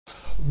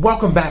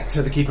Welcome back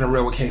to the Keeping It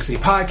Real with KC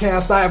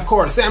podcast. I, of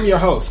course, am your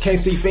host,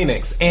 KC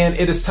Phoenix, and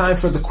it is time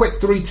for the Quick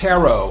 3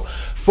 Tarot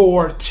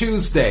for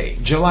Tuesday,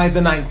 July the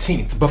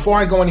 19th. Before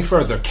I go any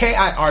further,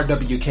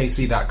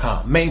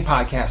 KIRWKC.com, main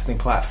podcasting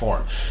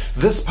platform.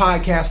 This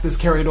podcast is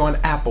carried on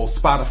Apple,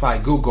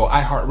 Spotify, Google,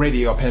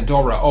 iHeartRadio,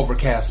 Pandora,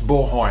 Overcast,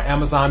 Bullhorn,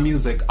 Amazon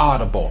Music,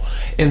 Audible,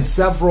 and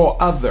several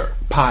other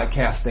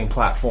podcasting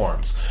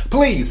platforms.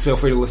 Please feel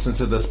free to listen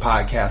to this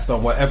podcast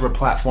on whatever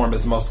platform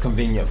is most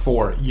convenient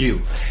for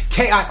you.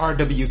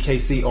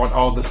 KIRWKC on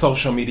all the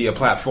social media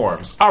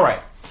platforms. All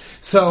right.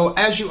 So,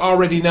 as you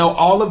already know,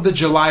 all of the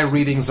July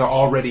readings are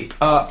already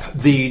up.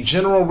 The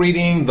general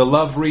reading, the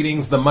love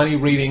readings, the money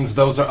readings,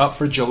 those are up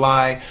for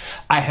July.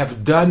 I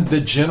have done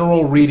the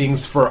general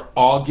readings for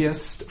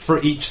August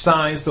for each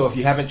sign. So, if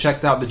you haven't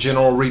checked out the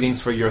general readings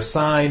for your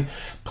sign,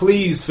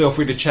 please feel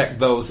free to check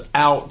those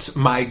out.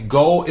 My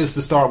goal is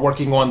to start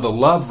working on the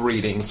love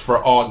readings for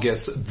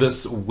August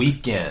this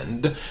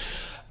weekend.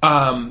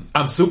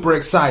 I'm super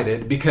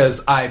excited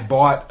because I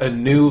bought a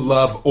new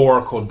Love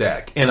Oracle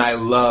deck and I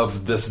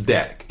love this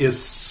deck.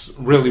 It's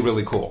really,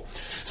 really cool.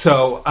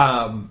 So,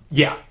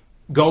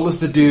 goal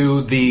is to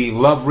do the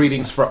love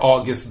readings for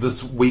August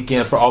this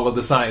weekend for all of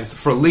the signs.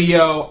 For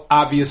Leo,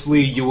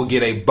 obviously you will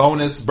get a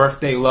bonus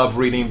birthday love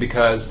reading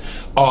because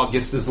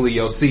August is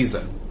Leo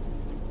season.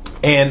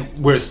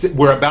 And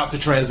we're about to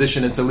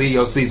transition into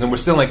Leo season. We're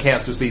still in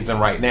Cancer season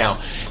right now.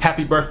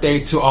 Happy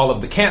birthday to all of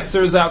the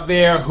Cancers out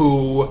there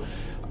who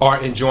are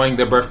enjoying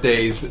their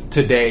birthdays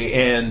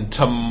today and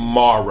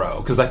tomorrow,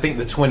 because I think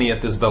the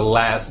 20th is the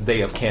last day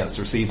of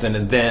Cancer season,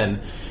 and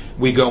then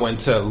we go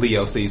into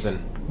Leo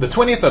season. The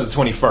 20th or the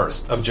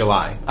 21st of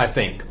July, I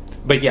think.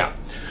 But yeah.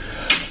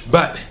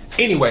 But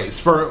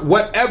anyways, for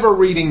whatever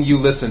reading you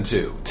listen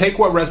to, take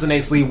what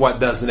resonates, leave what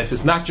doesn't. If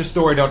it's not your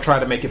story, don't try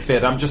to make it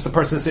fit. I'm just a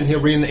person sitting here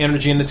reading the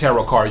energy in the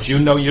tarot cards. You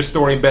know your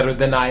story better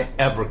than I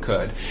ever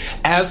could.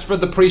 As for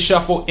the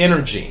pre-shuffle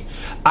energy,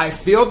 I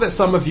feel that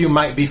some of you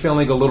might be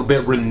feeling a little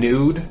bit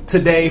renewed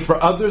today.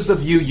 For others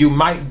of you, you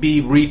might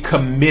be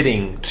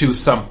recommitting to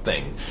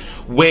something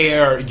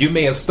where you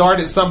may have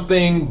started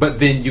something, but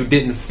then you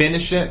didn't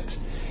finish it.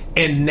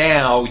 And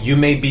now you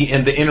may be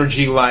in the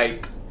energy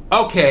like,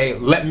 okay,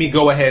 let me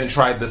go ahead and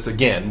try this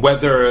again.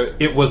 Whether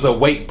it was a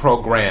weight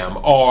program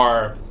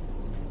or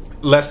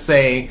let's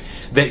say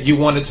that you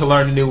wanted to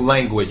learn a new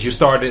language. You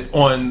started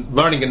on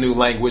learning a new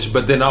language,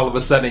 but then all of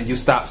a sudden you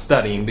stopped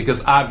studying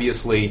because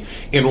obviously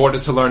in order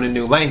to learn a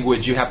new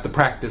language, you have to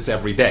practice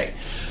every day.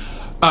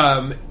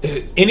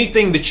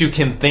 Anything that you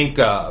can think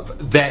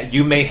of that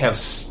you may have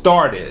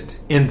started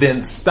and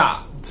then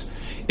stopped,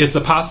 it's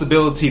a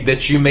possibility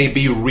that you may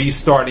be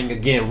restarting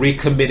again,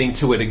 recommitting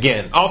to it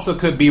again. Also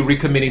could be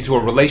recommitting to a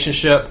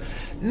relationship.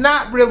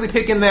 Not really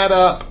picking that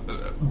up.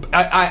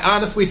 I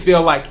honestly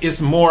feel like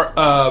it's more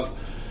of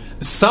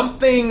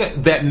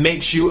something that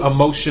makes you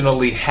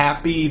emotionally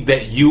happy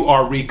that you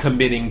are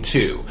recommitting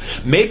to.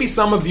 Maybe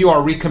some of you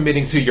are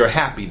recommitting to your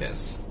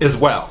happiness as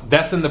well.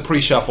 That's in the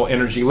pre-shuffle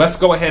energy. Let's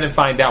go ahead and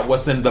find out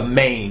what's in the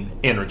main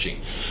energy.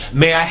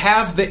 May I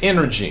have the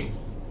energy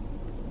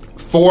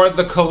for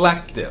the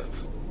collective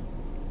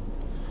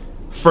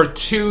for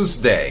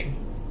Tuesday,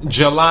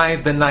 July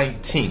the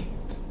 19th.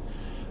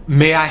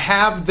 May I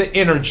have the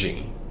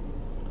energy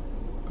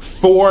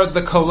for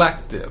the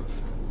collective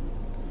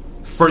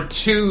for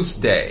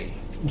Tuesday,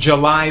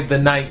 July the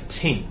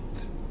 19th.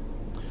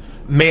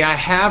 May I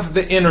have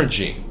the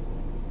energy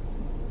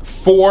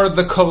for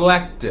the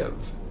collective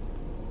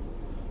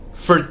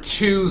for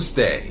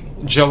Tuesday,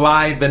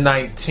 July the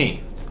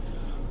 19th.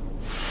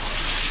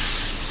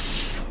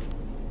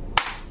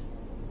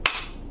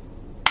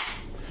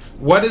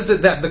 What is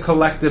it that the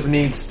collective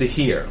needs to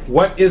hear?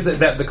 What is it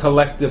that the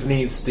collective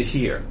needs to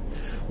hear?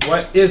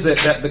 What is it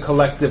that the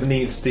collective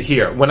needs to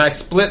hear? When I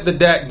split the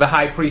deck, the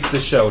High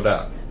Priestess showed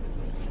up.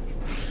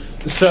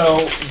 So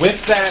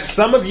with that,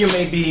 some of you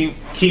may be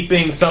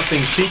keeping something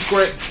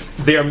secret.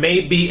 There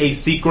may be a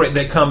secret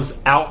that comes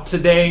out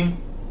today.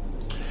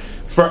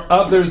 For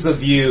others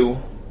of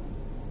you,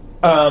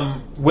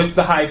 with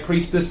the High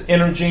Priestess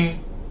energy,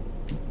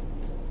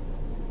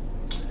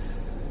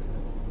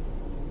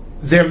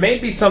 there may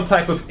be some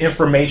type of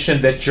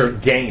information that you're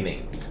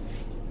gaining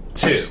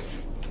too.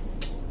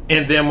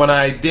 And then when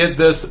I did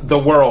this, the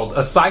world,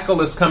 a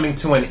cycle is coming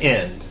to an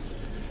end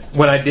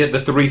when I did the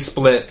 3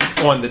 split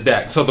on the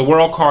deck. So the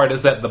world card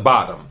is at the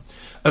bottom.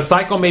 A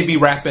cycle may be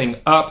wrapping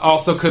up,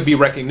 also could be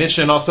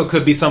recognition, also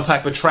could be some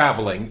type of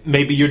traveling.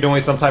 Maybe you're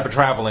doing some type of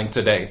traveling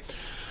today.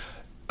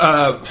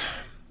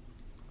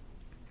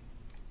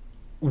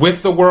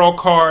 With the world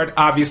card,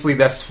 obviously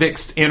that's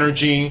fixed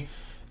energy.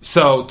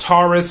 So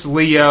Taurus,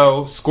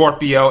 Leo,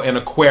 Scorpio, and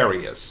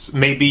Aquarius.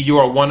 Maybe you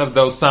are one of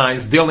those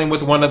signs, dealing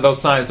with one of those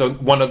signs, or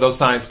one of those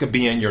signs could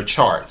be in your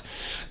chart.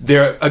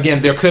 There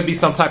could be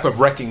some type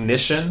of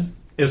recognition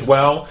as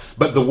well,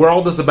 but the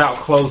world is about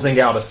closing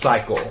out a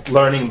cycle,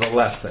 learning the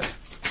lesson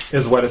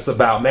is what it's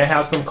about. May I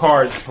have some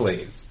cards,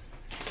 please?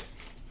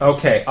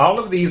 Okay, all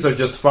of these are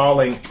just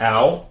falling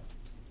out.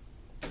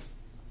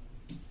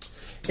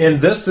 And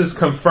this is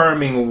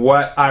confirming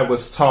what I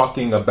was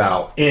talking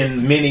about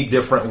in many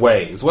different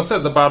ways. What's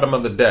at the bottom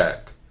of the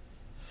deck?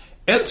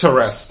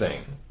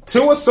 Interesting.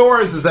 Two of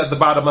Swords is at the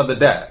bottom of the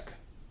deck.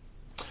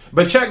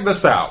 But check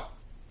this out.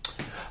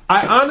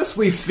 I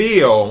honestly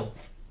feel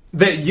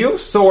that you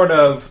sort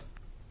of,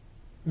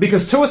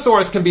 because Two of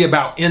Swords can be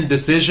about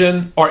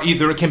indecision, or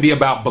either it can be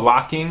about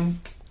blocking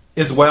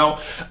as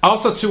well.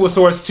 Also, Two of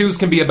Swords, twos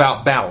can be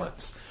about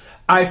balance.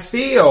 I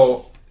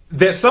feel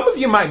that some of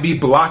you might be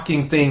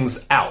blocking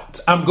things out.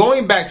 I'm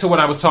going back to what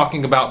I was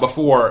talking about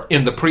before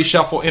in the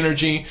pre-shuffle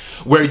energy,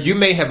 where you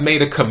may have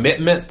made a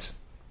commitment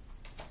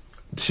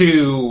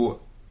to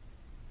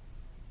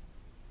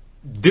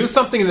do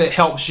something that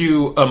helps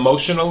you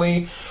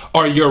emotionally,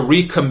 or you're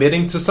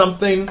recommitting to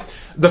something.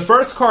 The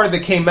first card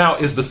that came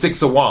out is the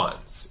Six of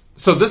Wands.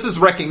 So this is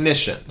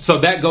recognition. So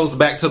that goes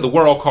back to the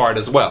World card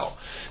as well.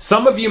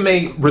 Some of you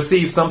may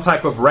receive some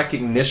type of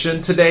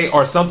recognition today,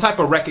 or some type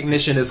of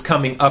recognition is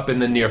coming up in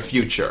the near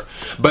future.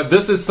 But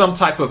this is some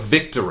type of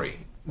victory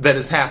that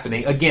is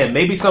happening. Again,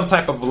 maybe some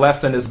type of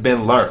lesson has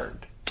been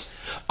learned.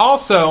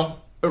 Also,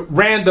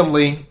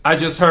 randomly, I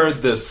just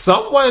heard this.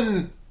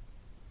 Someone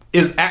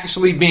is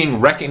actually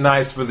being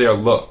recognized for their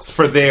looks,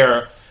 for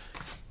their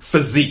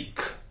physique,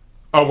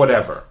 or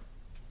whatever.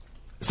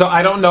 So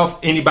I don't know if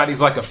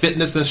anybody's like a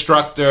fitness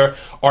instructor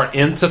or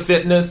into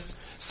fitness.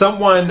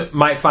 Someone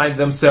might find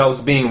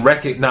themselves being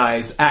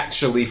recognized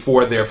actually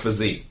for their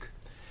physique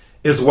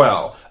as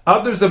well.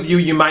 Others of you,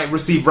 you might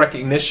receive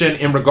recognition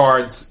in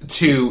regards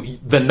to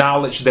the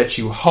knowledge that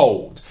you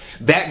hold.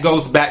 That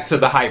goes back to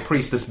the High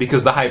Priestess,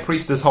 because the High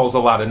Priestess holds a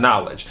lot of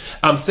knowledge.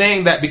 I'm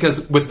saying that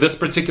because with this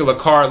particular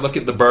card, look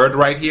at the bird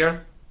right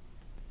here.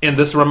 And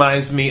this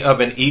reminds me of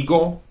an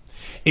eagle.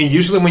 And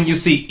usually when you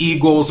see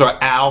eagles or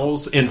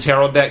owls in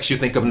tarot decks, you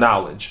think of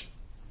knowledge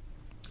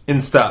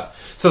and stuff.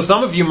 So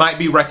some of you might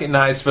be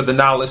recognized for the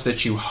knowledge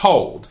that you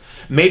hold.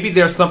 Maybe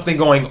there's something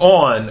going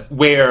on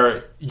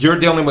where you're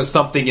dealing with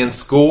something in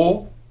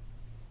school.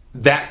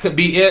 That could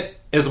be it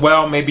as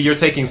well. Maybe you're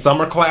taking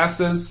summer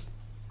classes,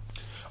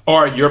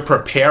 or you're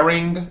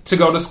preparing to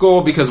go to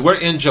school, because we're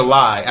in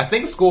July. I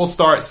think school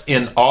starts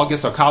in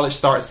August, or college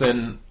starts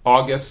in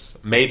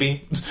August,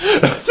 maybe.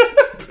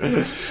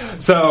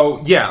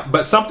 So, yeah,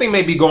 but something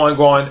may be going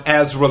on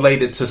as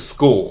related to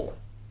school,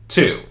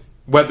 too,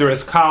 whether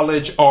it's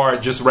college or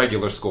just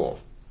regular school.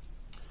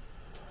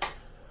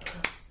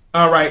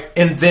 All right,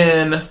 and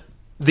then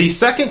the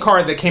second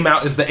card that came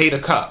out is the Eight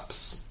of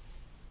Cups.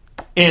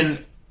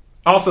 And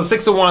also,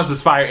 Six of Wands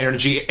is fire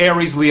energy,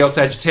 Aries, Leo,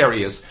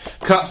 Sagittarius.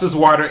 Cups is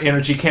water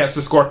energy,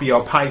 Cancer,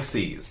 Scorpio,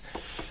 Pisces.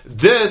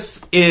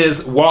 This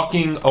is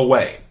walking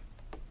away,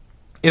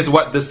 is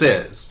what this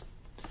is.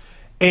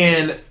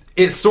 And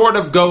it sort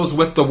of goes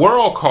with the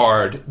World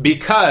card,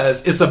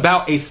 because it's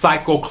about a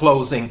cycle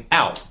closing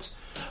out.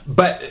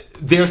 But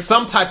there's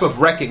some type of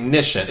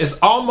recognition. It's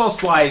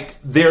almost like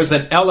there's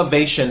an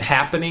elevation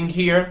happening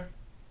here,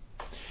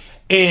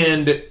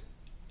 and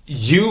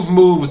you've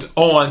moved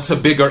on to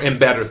bigger and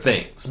better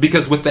things.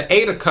 Because with the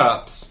Eight of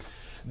Cups,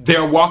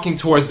 they're walking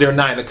towards their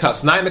Nine of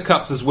Cups. Nine of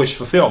Cups is wish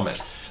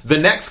fulfillment. The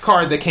next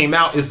card that came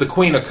out is the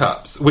Queen of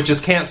Cups, which is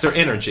Cancer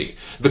energy.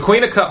 The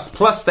Queen of Cups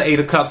plus the Eight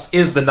of Cups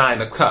is the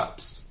Nine of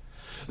Cups.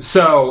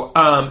 So,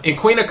 in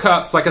Queen of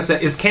Cups, like I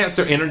said, is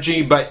Cancer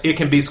energy, but it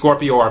can be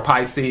Scorpio or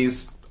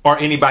Pisces, or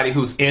anybody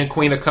who's in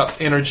Queen of Cups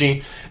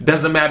energy.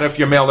 Doesn't matter if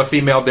you're male or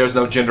female, there's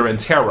no gender in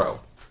tarot.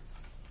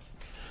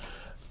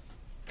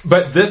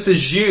 But this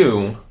is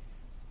you,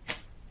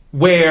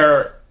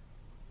 where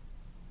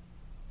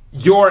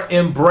you're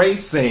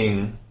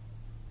embracing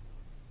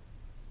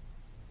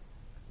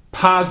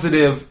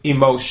positive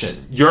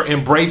emotion. You're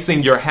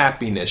embracing your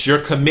happiness. You're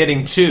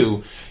committing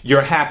to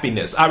your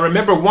happiness. I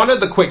remember one of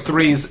the quick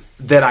threes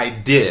that I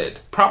did,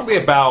 probably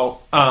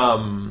about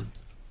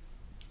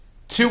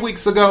 3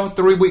 weeks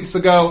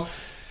ago,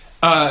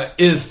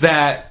 is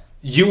that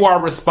you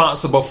are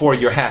responsible for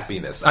your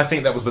happiness. I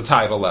think that was the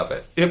title of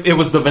it. It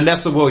was the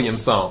Vanessa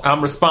Williams song.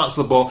 I'm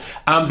responsible.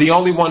 I'm the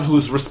only one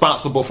who's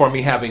responsible for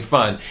me having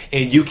fun,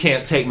 and you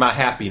can't take my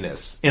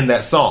happiness, in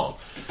that song.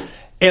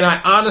 And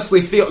I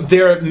honestly feel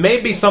there may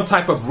be some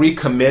type of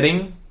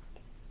recommitting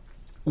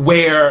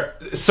where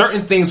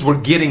certain things were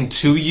getting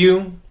to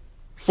you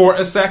for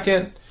a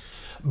second,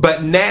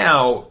 but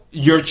now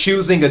you're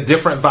choosing a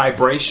different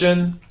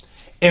vibration.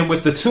 And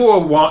with the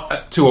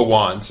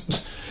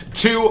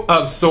Two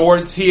of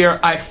Swords here,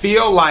 I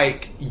feel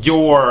like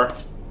you're,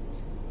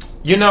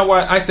 you know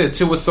what? I said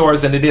Two of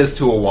Swords and it is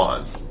Two of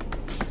Wands.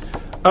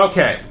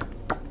 Okay.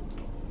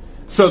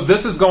 So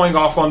this is going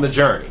off on the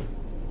journey.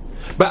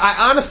 But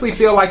I honestly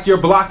feel like you're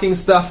blocking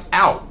stuff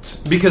out,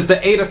 because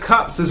the Eight of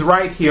Cups is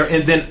right here,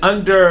 and then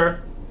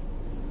under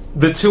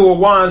the Two of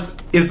Wands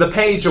is the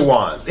Page of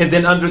Wands, and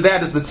then under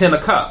that is the Ten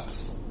of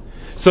Cups.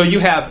 So you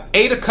have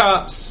Eight of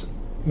Cups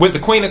with the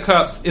Queen of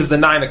Cups is the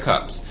Nine of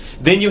Cups.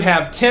 Then you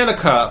have Ten of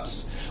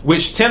Cups,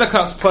 which Ten of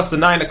Cups plus the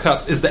Nine of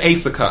Cups is the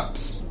Ace of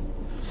Cups.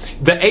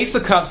 The Ace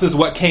of Cups is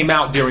what came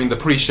out during the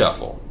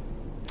pre-shuffle.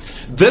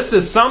 This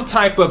is some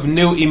type of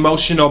new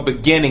emotional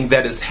beginning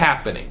that is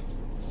happening.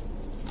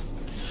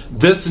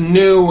 this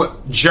new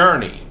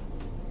journey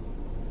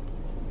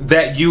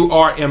that you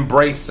are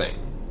embracing.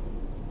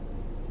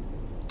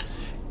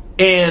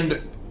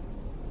 And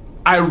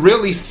I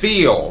really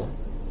feel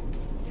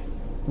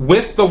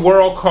with the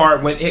World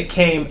card, when it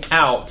came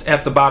out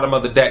at the bottom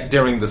of the deck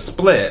during the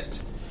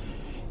split,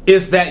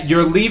 is that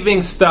you're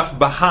leaving stuff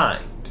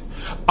behind.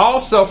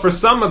 Also, for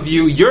some of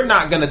you, you're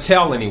not going to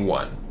tell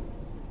anyone.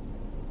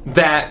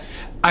 That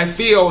I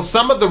feel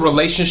some of the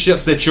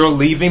relationships that you're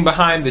leaving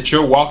behind, that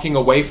you're walking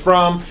away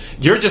from,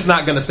 you're just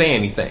not going to say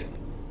anything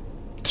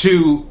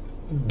to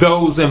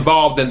those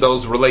involved in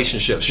those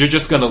relationships. You're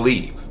just going to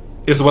leave,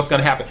 is what's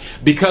going to happen,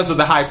 because of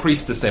the High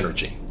Priestess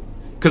energy.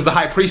 Because the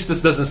High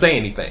Priestess doesn't say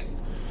anything.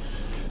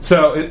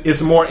 So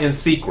it's more in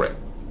secret,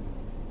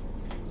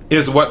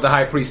 is what the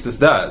High Priestess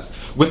does.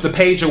 With the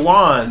Page of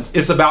Wands,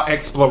 it's about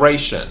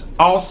exploration.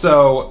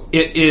 Also,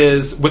 it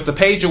is, with the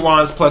Page of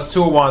Wands plus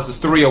 2 of Wands is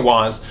 3 of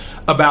Wands,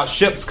 about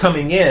ships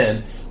coming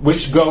in,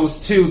 which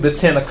goes to the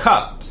 10 of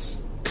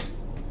Cups.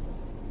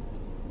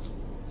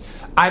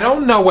 I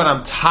don't know what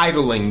I'm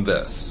titling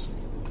this.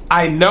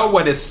 I know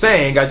what it's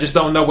saying, I just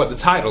don't know what the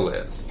title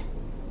is.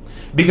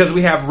 Because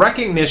we have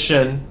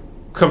recognition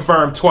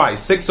confirmed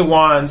twice. 6 of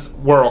Wands,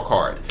 World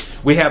card.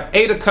 We have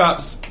 8 of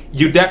Cups.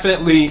 You're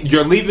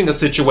leaving a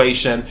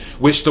situation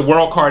which the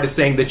World card is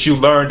saying that you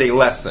learned a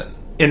lesson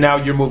and now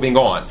you're moving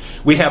on.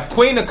 We have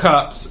Queen of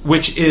Cups,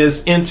 which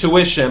is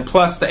intuition,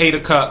 plus the 8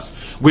 of Cups,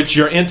 which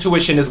your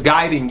intuition is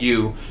guiding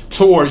you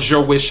towards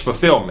your wish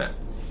fulfillment.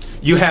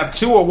 You have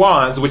 2 of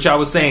Wands, which I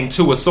was saying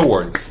 2 of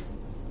Swords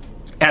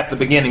at the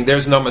beginning.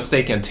 There's no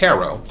mistake in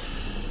tarot.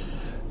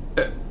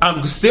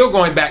 I'm still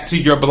going back to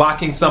you're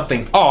blocking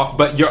something off,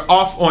 but you're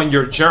off on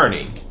your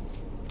journey.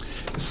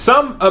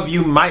 Some of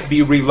you might be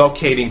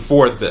relocating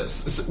for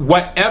this.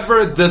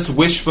 Whatever this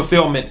wish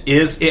fulfillment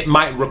is, it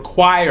might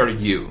require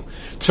you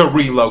to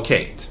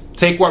relocate.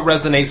 Take what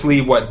resonates,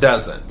 leave what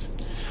doesn't.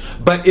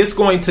 But it's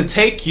going to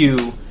take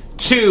you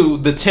to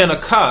the 10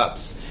 of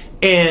Cups,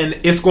 and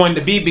it's going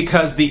to be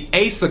because the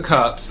Ace of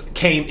Cups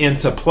came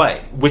into play,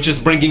 which is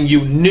bringing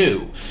you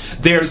new.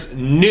 There's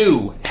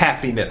new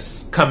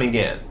happiness coming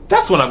in.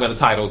 That's what I'm going to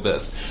title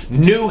this.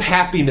 New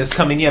happiness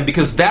coming in,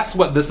 because that's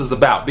what this is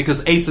about,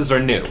 because aces are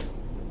new.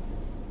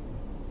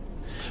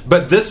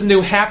 But this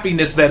new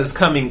happiness that is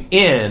coming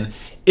in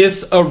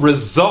is a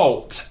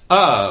result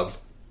of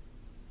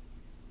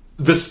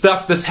the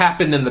stuff that's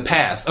happened in the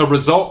past, a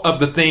result of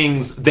the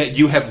things that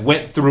you have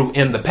went through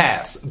in the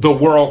past. The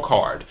World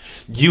card.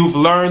 You've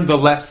learned the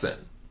lesson.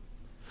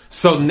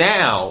 So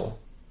now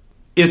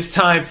it's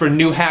time for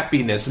new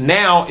happiness.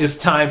 Now it's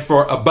time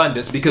for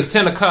abundance, because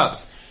 10 of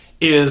Cups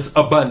is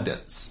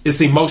abundance. It's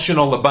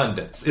emotional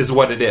abundance is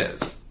what it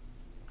is.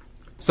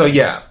 So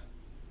yeah,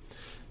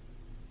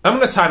 I'm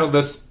going to title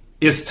this,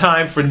 It's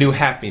Time for New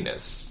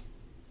Happiness.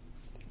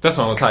 That's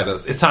what I'm going to title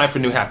this. It's Time for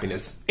New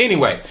Happiness.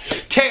 Anyway,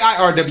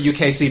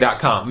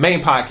 KIRWKC.com,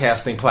 main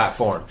podcasting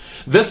platform.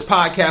 This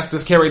podcast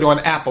is carried on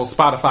Apple,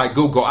 Spotify,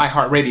 Google,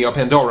 iHeartRadio,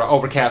 Pandora,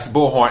 Overcast,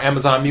 Bullhorn,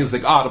 Amazon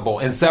Music, Audible,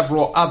 and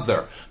several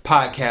other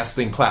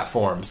podcasting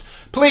platforms.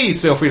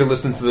 Please feel free to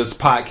listen to this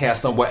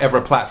podcast on whatever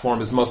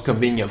platform is most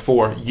convenient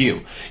for you.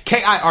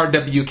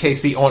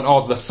 KIRWKC on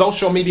all the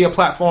social media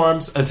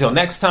platforms. Until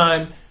next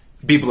time,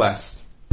 be blessed.